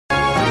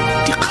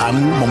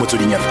Dikgang mo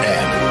motsweding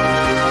FM.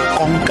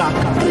 Konka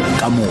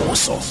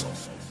bokamoso.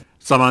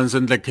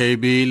 Samansentle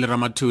KB le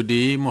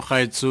Ramathudi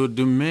Mogaetso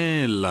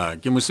dumela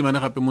ke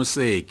mosimane gape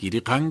Moseki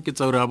dikgang ke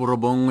tsa ura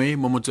borobongwe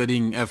mo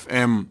motsweding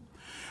FM.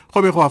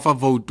 Go be go afa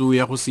voutu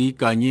ya go se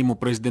ikanye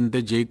mopresidente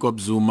Jacob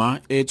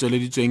Zuma e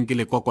tsweleditsweng ke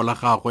lekoko la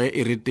gagwe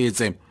e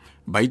retetse.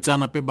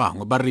 Baitsanape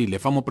bangwe ba rile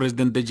fa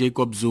mopresidente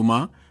Jacob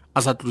Zuma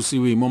a sa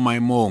tlosiwe mo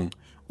maemong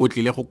o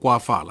tlile go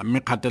koafala mme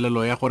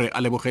kgatelelo ya gore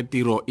a leboge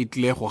tiro e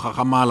tlile go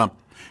gagamala.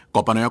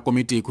 Kopano ya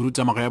komiti e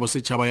khuduthamaga ya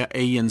bosetšhaba ya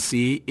ANC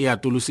e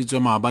atolositswe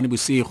maabane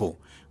bosigo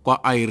kwa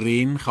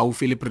Irene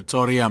gaufi le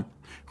Pretoria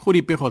go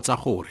dipego tsa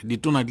gore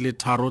ditona di le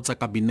 3 tsa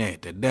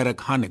kabinete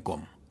Derek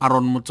Hanekom,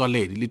 Aaron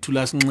Motsoaledi le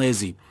Thulas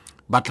Nxesi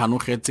ba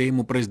tlhanogetse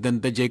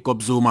mopresidente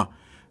Jacob Zuma.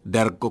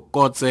 Derek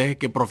Kotse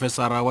ke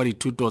profesora wa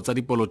dithuto tsa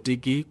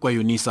dipolotiki kwa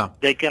UNISA.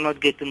 They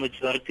cannot get the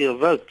majority of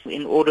votes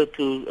in order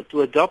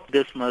to adopt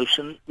this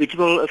motion, which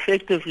will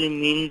effectively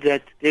mean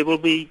that there will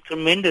be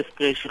tremendous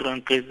pressure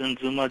on President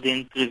Zuma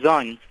then to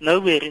resign.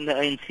 Nowhere in the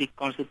ANC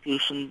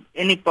constitution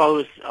any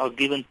powers are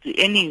given to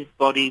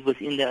anybody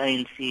within the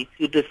ANC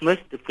to dismiss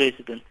the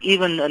president.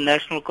 Even a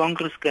national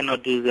congress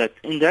cannot do that.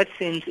 In that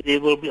sense, there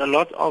will be a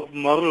lot of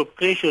moral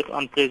pressure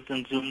on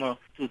President Zuma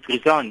to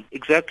resign,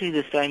 exactly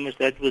the same as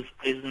that with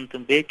President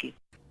Mbeki.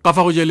 Ka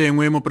fa go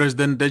jelengwe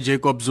mopresidente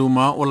Jacob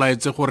Zuma o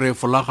laetse gore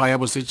folaga ya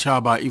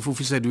bosetšhaba e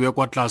fufisediwe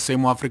kwa tlase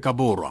mo Afrika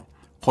Borwa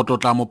go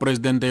tlotla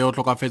mopresidente yo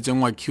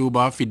tlhokafetseng wa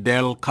Cuba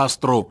Fidel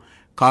Castro.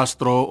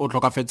 Castro o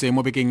tlhokafetse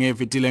mo bekeng e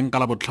fetileng ka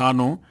la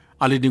botlhano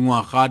a le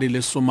dingwaga di le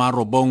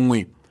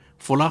 19.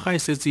 Folaga e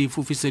setse e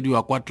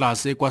fufisediwa kwa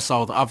tlase kwa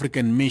South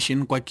African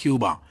Mission kwa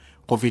Cuba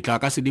go fitla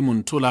ka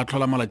Sedimonthole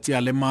tlhola malatsi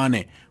a le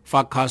 4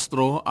 fa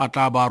Castro a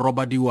tla ba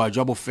robadiwa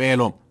jwa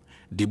bofelo.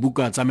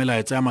 Dibuka tsa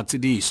melaetsa ya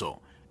matsidiso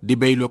di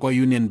beilwe kwa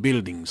Union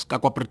Buildings ka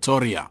kwa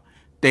Pretoria,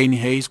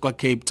 Hayes kwa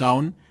Cape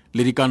Town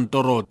le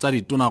dikantoro tsa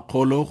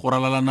ditonakgolo go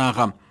ralala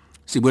naga.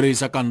 Sebueledi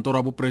sa kantoro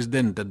ya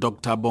bopresidente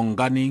Dr.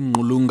 Bongani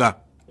Ngqulunga.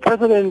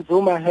 President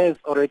Zuma has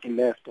already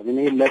left.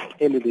 He left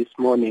early this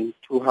morning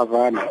to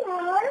Havana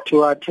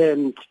to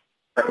attend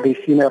the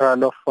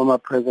funeral of former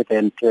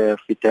President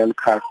Fidel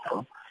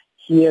Castro.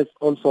 He has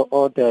also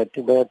ordered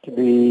that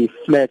the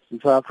flags, the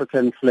South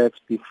African flags,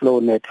 be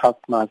flown at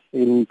half-mast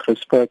in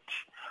respect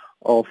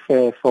of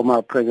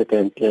former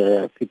President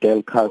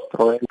Fidel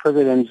Castro. And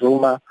President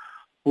Zuma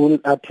will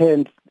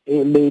attend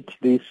late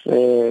this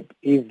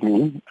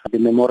evening the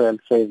memorial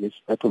service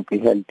that will be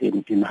held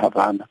in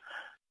Havana.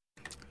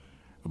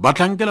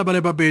 Batlhankela ba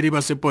le babedi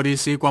ba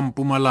sepodisi kwa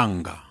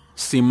Mpumalanga,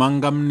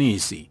 Simanga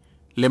Mnisi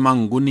le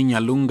Manguni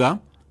Nyalunga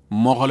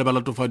mmogo le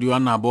balatofadiwa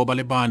nabo ba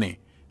le bane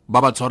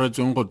ba ba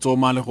tshwaretsweng go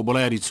tsoma le go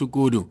bolaya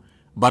ditshukudu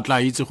ba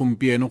tla itse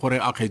gompieno gore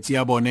a kgetsi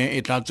ya bone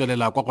e tla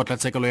tswelela kwa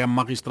kgotlatshekelo ya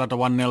magistrata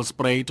wa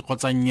Nelspruit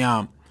kgotsa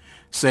nnyaa.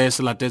 Se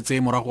se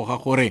latetse morago ga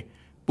gore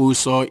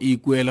puso e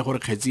ikuele gore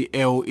kgetsi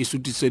eo e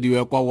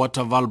sutisediwe kwa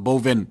Waterval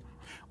Boven.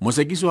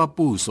 Mosekisi wa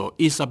puso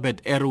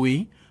Isabeth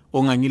Erwi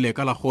o ngangile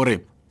ka la gore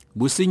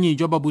bosenyi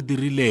jo ba bo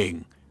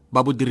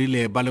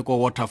dirile ba le kwa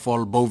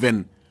Waterfall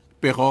Boven.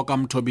 Pego ka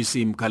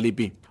Mthobisi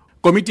Mkhalipi.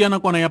 Komiti ya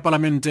nakwana ya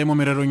palamente mo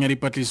mererong ya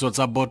dipatliso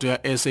tsa boto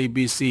ya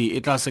SABC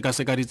e tla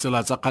sekaseka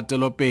ditsela tsa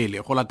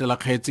kgatelopele go latela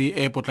kgetsi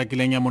e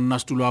potlakileng ya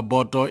monnasetulo wa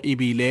boto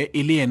ebile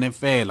e le ene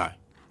fela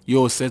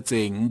yo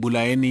setseng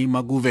Mbulaeni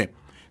Maguve.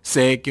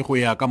 Se ke go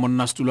ya ka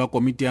monnasetulo wa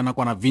komiti ya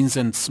nakwana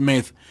Vincent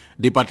Smith.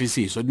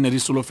 Dipatlisiso di ne di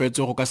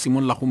solofetswe go ka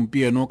simolola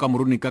gompieno ka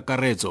moruni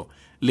kakaretso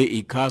le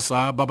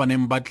ikasa ba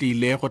baneng ba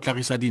tlile go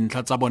tlhagisa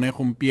dintlha tsa bone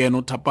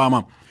gompieno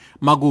thapama.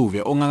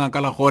 Maguve o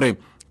ngangakala gore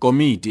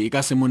komiti e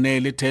ka se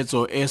monele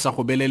thetso e sa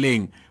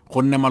gobeleleng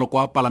gonne maloko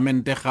a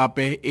palamente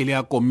gape e le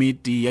ya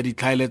komiti ya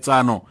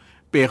ditlhaeletsano.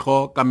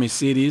 Pego ka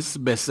Mercedes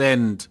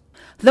Besent.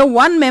 The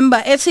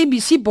one-member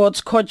SABC board's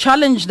court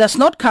challenge does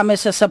not come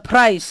as a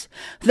surprise.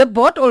 The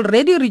board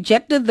already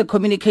rejected the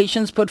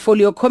Communications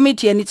Portfolio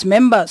Committee and its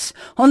members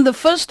on the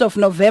 1st of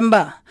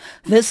November.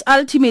 This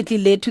ultimately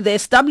led to the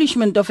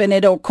establishment of an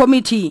ad hoc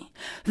committee.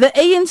 The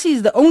ANC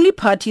is the only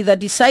party that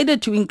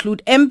decided to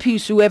include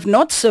MPs who have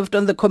not served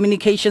on the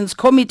Communications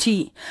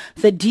Committee.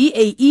 The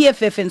DA,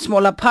 EFF and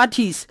smaller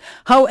parties,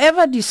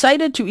 however,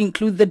 decided to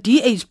include the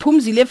DA's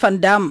Phumzile van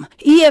Dam,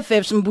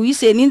 EFF's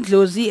Mbuyiseni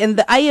Ndlozi and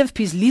the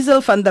IFP's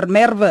Liesel van der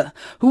Merwe,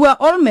 who are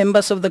all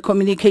members of the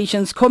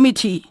Communications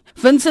Committee.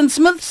 Vincent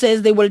Smith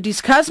says they will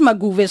discuss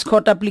Maguve's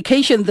court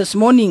application this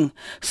morning.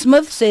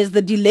 Smith says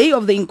the delay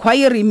of the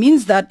inquiry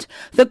means that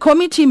the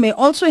committee may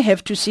also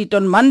have to sit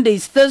on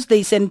Mondays,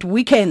 Thursdays and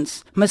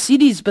weekends.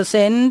 Mercedes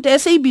Besent,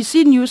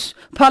 SABC News,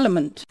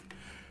 Parliament.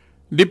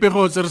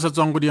 Dipego tse re sa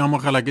tswang go di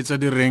amogela ke tse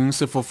di reng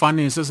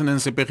sefofane se se neng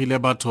se pegile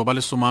batho ba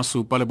le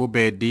 17 le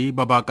bobedi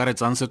ba ba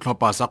akaretsang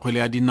setlhopha sa kgwele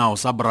ya dinao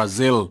sa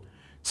Brazil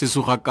se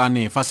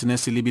sugakane fa se ne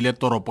se lebile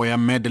toropo ya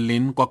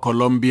Medellin kwa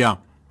Colombia.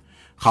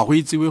 Ga go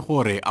itsiwe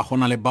gore a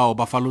gona le bao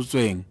ba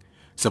falotsweng.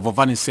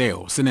 Sefofane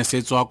seo se ne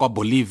se tswa kwa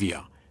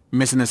Bolivia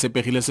mme se ne se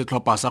pegile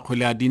setlhopha sa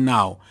kgwele ya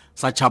dinao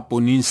sa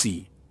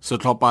Chapecoense.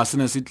 Setlhopha se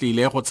ne se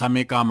tlile go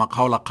tshameka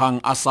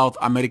makgaolakgang a South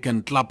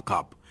American Club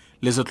Cup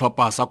le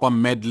setlhopha sa kwa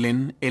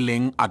Medellin e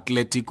leng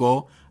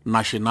Atletico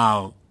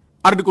Nacional.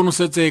 A re di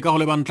konosetse ka go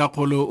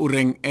lebantlhakgolo o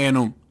reng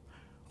eno.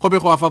 Go be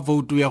go afa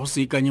voutu ya go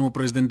se ikanye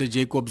mopresidente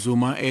Jacob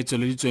Zuma e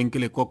tsweleditsweng ke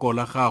lekoko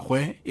la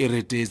gagwe e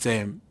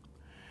retetse.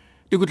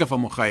 Di kutla fa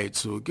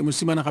mogaetso ke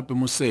mosimane gape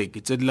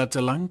Moseki tse di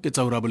latelang ke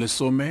tsa ura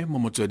bolesome mo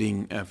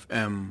Motsweding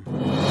FM.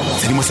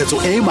 Tshedimosetso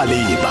e e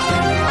maleba.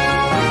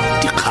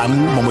 Dikgang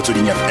mo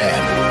Motsweding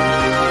FM.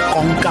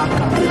 Konka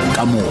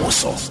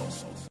bokamoso.